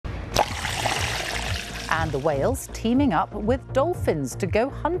And the whales teaming up with dolphins to go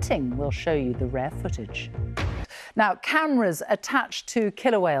hunting. We'll show you the rare footage. Now, cameras attached to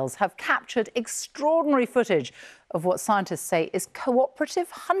killer whales have captured extraordinary footage of what scientists say is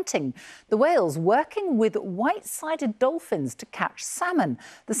cooperative hunting. The whales working with white-sided dolphins to catch salmon.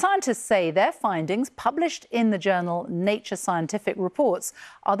 The scientists say their findings, published in the journal Nature Scientific Reports,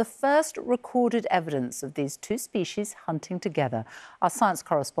 are the first recorded evidence of these two species hunting together. Our science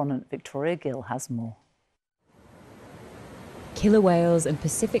correspondent Victoria Gill has more. Killer whales and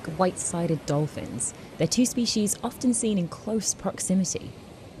Pacific white-sided dolphins. They're two species often seen in close proximity.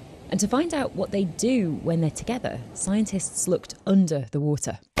 And to find out what they do when they're together, scientists looked under the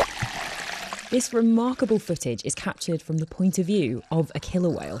water. This remarkable footage is captured from the point of view of a killer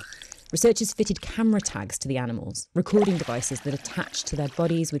whale. Researchers fitted camera tags to the animals, recording devices that attach to their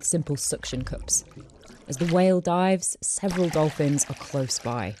bodies with simple suction cups. As the whale dives, several dolphins are close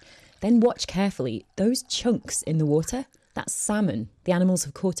by. Then watch carefully. Those chunks in the water? That's salmon. The animals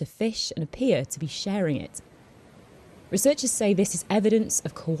have caught a fish and appear to be sharing it. Researchers say this is evidence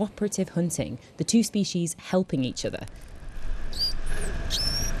of cooperative hunting, the two species helping each other.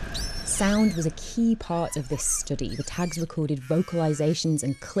 Sound was a key part of this study. The tags recorded vocalisations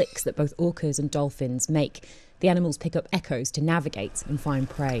and clicks that both orcas and dolphins make. The animals pick up echoes to navigate and find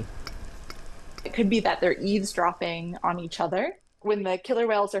prey. It could be that they're eavesdropping on each other. When the killer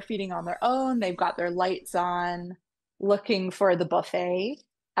whales are feeding on their own, they've got their lights on, looking for the buffet.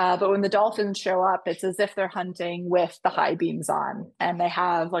 But when the dolphins show up, it's as if they're hunting with the high beams on, and they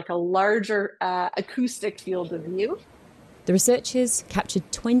have like a larger acoustic field of view. The researchers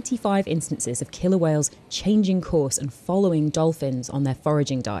captured 25 instances of killer whales changing course and following dolphins on their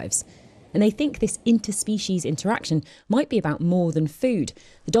foraging dives. And they think this interspecies interaction might be about more than food.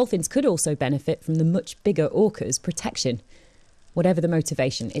 The dolphins could also benefit from the much bigger orcas' protection. Whatever the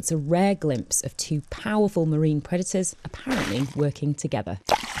motivation, it's a rare glimpse of two powerful marine predators apparently working together.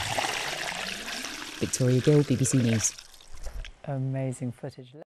 Victoria Gill, BBC News. Amazing footage.